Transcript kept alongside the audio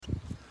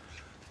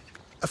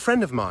A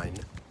friend of mine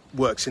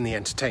works in the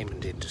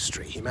entertainment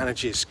industry. He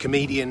manages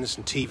comedians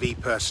and TV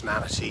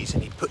personalities,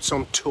 and he puts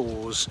on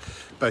tours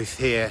both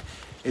here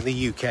in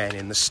the UK and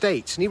in the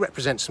States, and he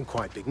represents some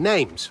quite big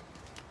names.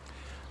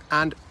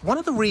 And one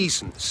of the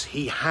reasons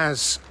he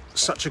has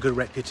such a good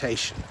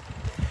reputation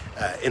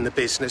in the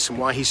business and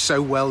why he's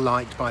so well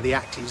liked by the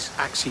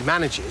acts he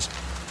manages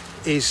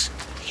is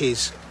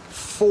his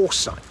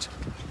foresight.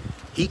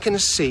 He can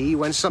see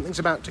when something's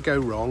about to go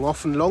wrong,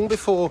 often long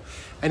before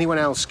anyone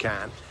else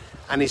can,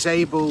 and is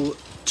able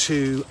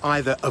to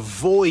either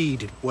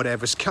avoid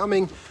whatever's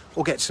coming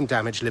or get some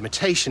damage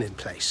limitation in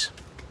place.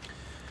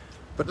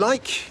 But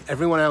like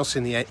everyone else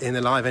in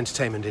the live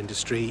entertainment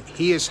industry,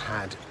 he has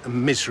had a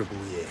miserable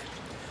year.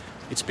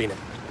 It's been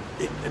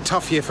a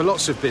tough year for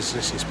lots of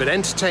businesses, but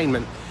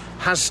entertainment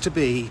has to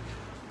be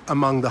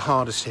among the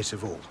hardest hit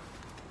of all.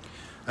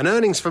 And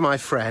earnings for my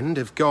friend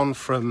have gone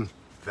from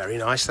very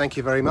nice, thank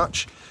you very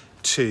much,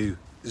 to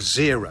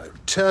zero.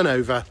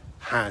 Turnover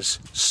has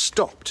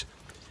stopped.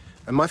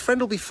 And my friend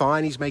will be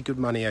fine, he's made good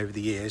money over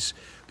the years,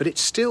 but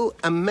it's still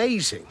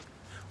amazing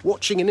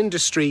watching an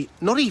industry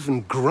not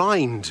even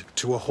grind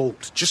to a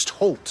halt, just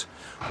halt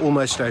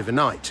almost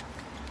overnight.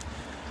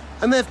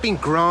 And there have been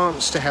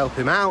grants to help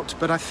him out,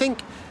 but I think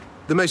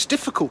the most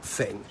difficult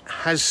thing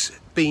has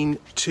been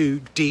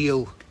to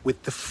deal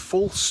with the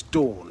false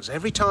dawns.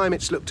 Every time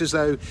it's looked as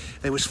though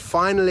there was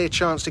finally a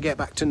chance to get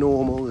back to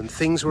normal and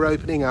things were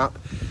opening up,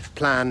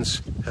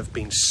 plans have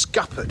been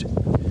scuppered.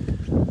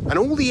 And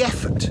all the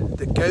effort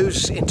that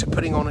goes into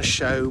putting on a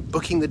show,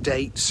 booking the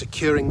date,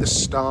 securing the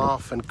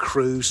staff and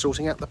crew,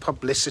 sorting out the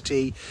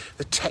publicity,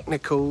 the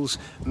technicals,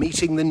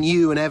 meeting the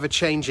new and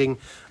ever-changing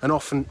and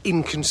often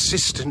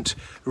inconsistent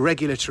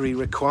regulatory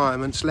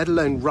requirements, let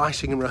alone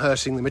writing and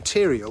rehearsing the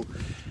material,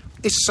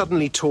 is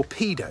suddenly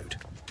torpedoed.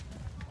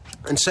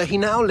 And so he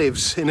now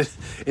lives in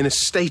a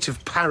state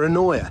of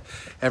paranoia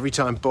every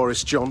time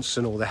Boris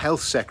Johnson or the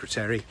Health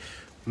Secretary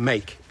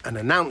make an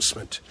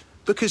announcement,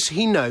 because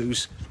he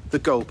knows the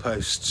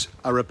goalposts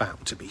are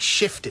about to be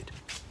shifted.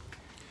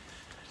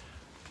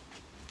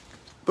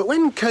 But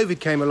when COVID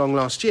came along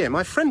last year,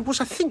 my friend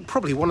was, I think,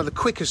 probably one of the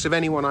quickest of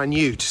anyone I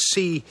knew to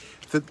see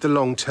the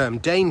long-term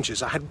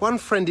dangers. I had one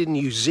friend in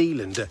New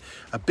Zealand,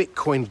 a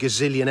Bitcoin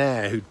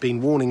gazillionaire who'd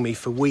been warning me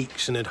for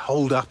weeks and had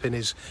holed up in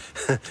his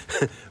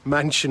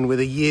mansion with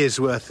a year's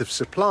worth of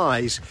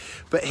supplies.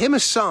 But him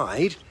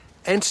aside,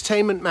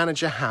 entertainment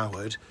manager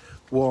Howard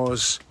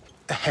was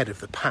ahead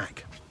of the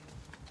pack.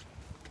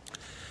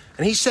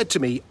 And he said to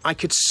me, I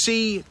could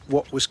see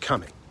what was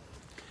coming.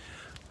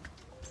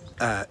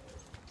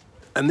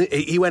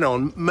 He went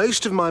on,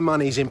 most of my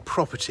money's in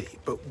property,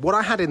 but what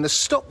I had in the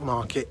stock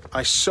market,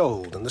 I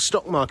sold. And the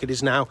stock market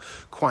is now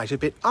quite a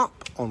bit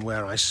up on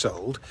where I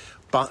sold.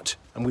 But,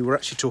 and we were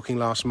actually talking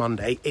last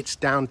Monday, it's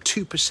down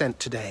 2%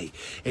 today.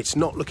 It's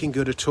not looking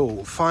good at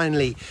all.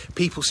 Finally,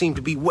 people seem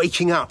to be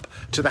waking up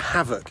to the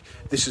havoc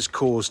this has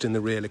caused in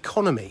the real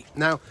economy.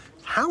 Now,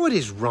 Howard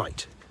is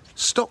right.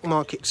 Stock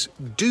markets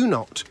do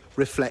not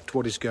reflect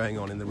what is going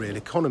on in the real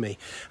economy.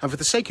 And for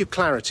the sake of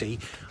clarity,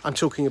 I'm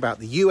talking about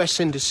the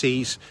US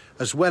indices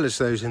as well as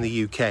those in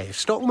the UK. If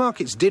stock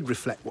markets did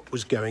reflect what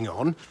was going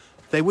on,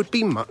 they would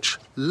be much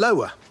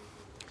lower.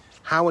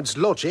 Howard's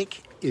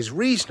logic is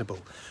reasonable.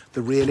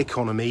 The real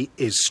economy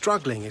is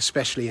struggling,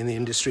 especially in the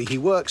industry he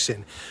works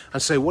in.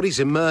 And so what he's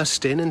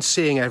immersed in and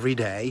seeing every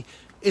day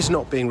is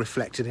not being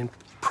reflected in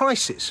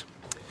prices.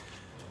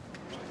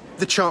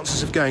 The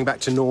chances of going back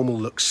to normal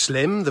look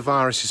slim, the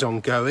virus is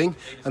ongoing,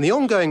 and the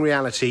ongoing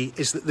reality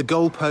is that the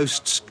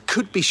goalposts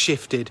could be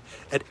shifted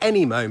at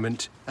any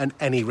moment and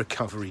any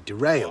recovery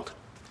derailed.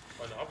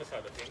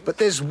 But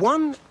there's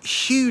one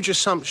huge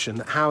assumption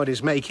that Howard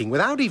is making,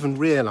 without even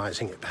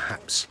realising it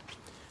perhaps.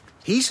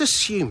 He's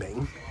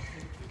assuming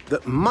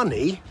that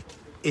money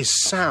is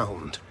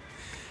sound.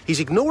 He's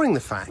ignoring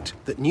the fact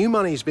that new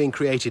money is being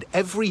created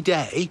every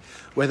day,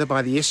 whether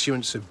by the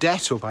issuance of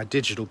debt or by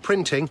digital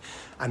printing,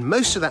 and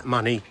most of that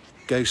money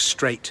goes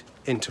straight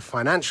into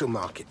financial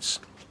markets.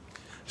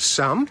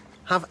 Some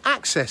have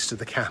access to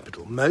the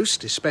capital.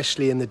 Most,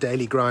 especially in the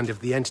daily grind of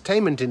the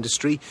entertainment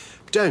industry,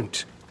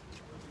 don't.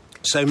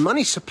 So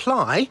money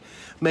supply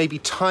may be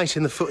tight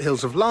in the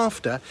foothills of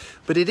laughter,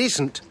 but it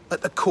isn't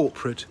at the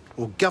corporate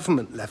or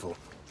government level.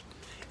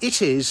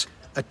 It is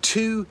a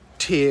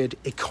two-tiered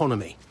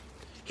economy.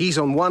 He's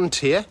on one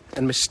tier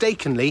and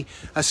mistakenly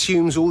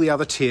assumes all the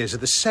other tiers are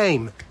the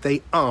same.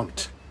 They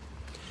aren't.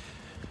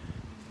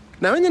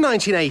 Now, in the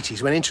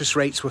 1980s, when interest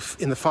rates were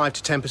in the 5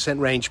 to 10%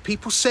 range,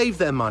 people saved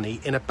their money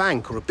in a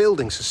bank or a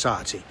building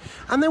society,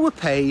 and they were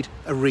paid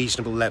a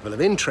reasonable level of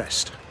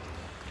interest.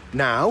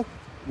 Now,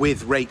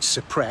 with rates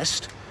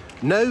suppressed,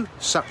 no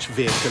such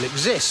vehicle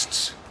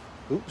exists.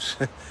 Oops.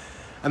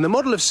 And the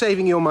model of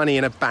saving your money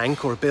in a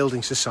bank or a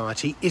building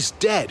society is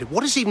dead.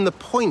 What is even the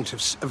point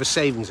of a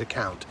savings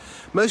account?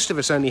 Most of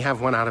us only have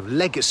one out of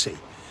legacy.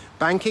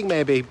 Banking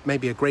may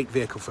be a great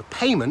vehicle for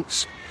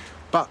payments,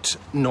 but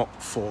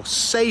not for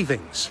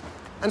savings.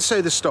 And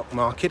so the stock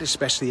market,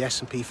 especially the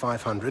S&P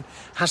 500,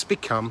 has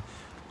become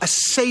a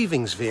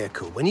savings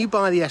vehicle. When you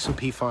buy the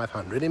S&P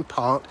 500, in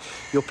part,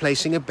 you're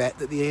placing a bet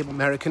that the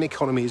American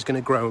economy is going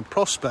to grow and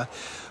prosper,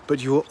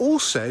 but you are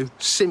also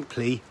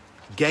simply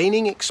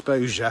gaining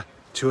exposure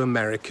to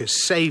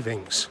America's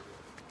savings.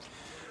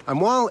 And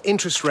while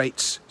interest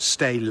rates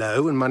stay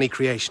low and money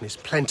creation is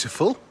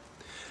plentiful,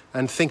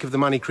 and think of the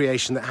money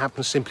creation that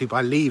happens simply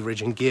by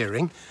leverage and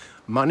gearing,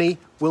 money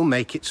will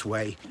make its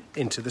way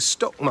into the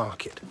stock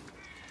market.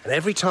 And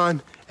every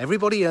time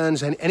anybody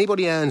earns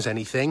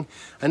anything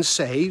and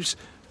saves,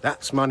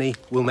 that money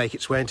will make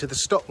its way into the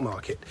stock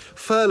market.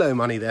 Furlough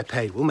money they're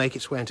paid will make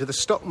its way into the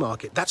stock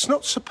market. That's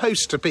not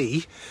supposed to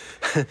be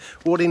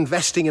what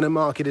investing in a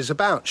market is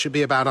about. It should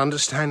be about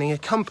understanding a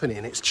company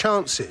and its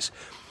chances.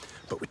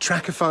 But with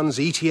tracker funds,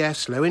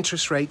 ETFs, low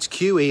interest rates,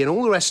 QE and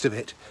all the rest of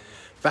it,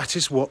 that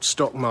is what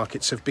stock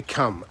markets have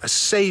become, a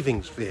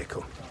savings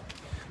vehicle.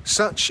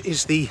 Such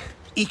is the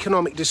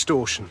economic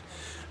distortion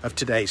of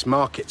today's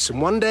markets.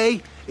 And one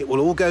day it will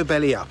all go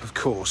belly up, of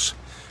course.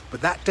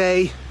 But that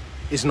day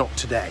is not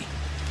today.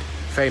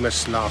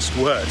 Famous last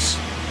words.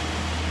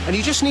 And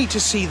you just need to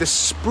see the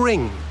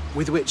spring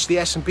with which the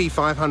S&P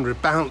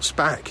 500 bounced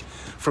back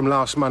from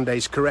last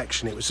Monday's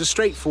correction. It was a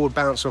straightforward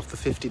bounce off the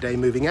 50-day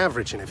moving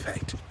average, in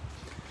effect.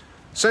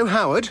 So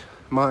Howard,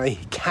 my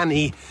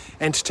canny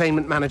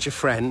entertainment manager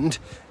friend,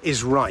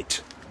 is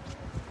right.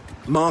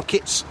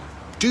 Markets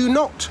do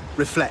not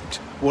reflect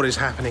what is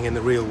happening in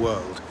the real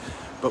world.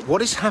 But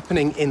what is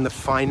happening in the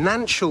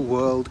financial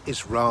world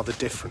is rather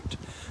different.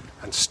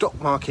 And stock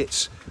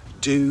markets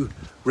do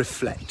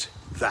reflect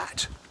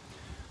that.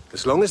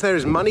 As long as there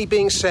is money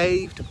being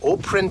saved or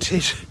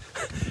printed,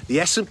 the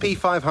S&P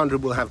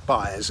 500 will have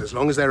buyers. As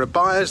long as there are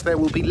buyers, there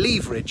will be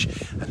leverage.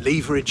 And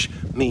leverage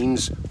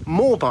means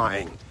more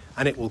buying.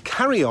 And it will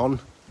carry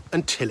on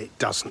until it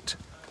doesn't.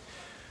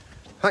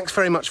 Thanks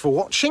very much for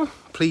watching.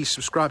 Please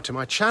subscribe to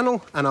my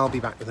channel and I'll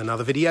be back with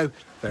another video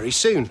very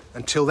soon.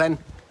 Until then,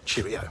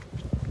 cheerio.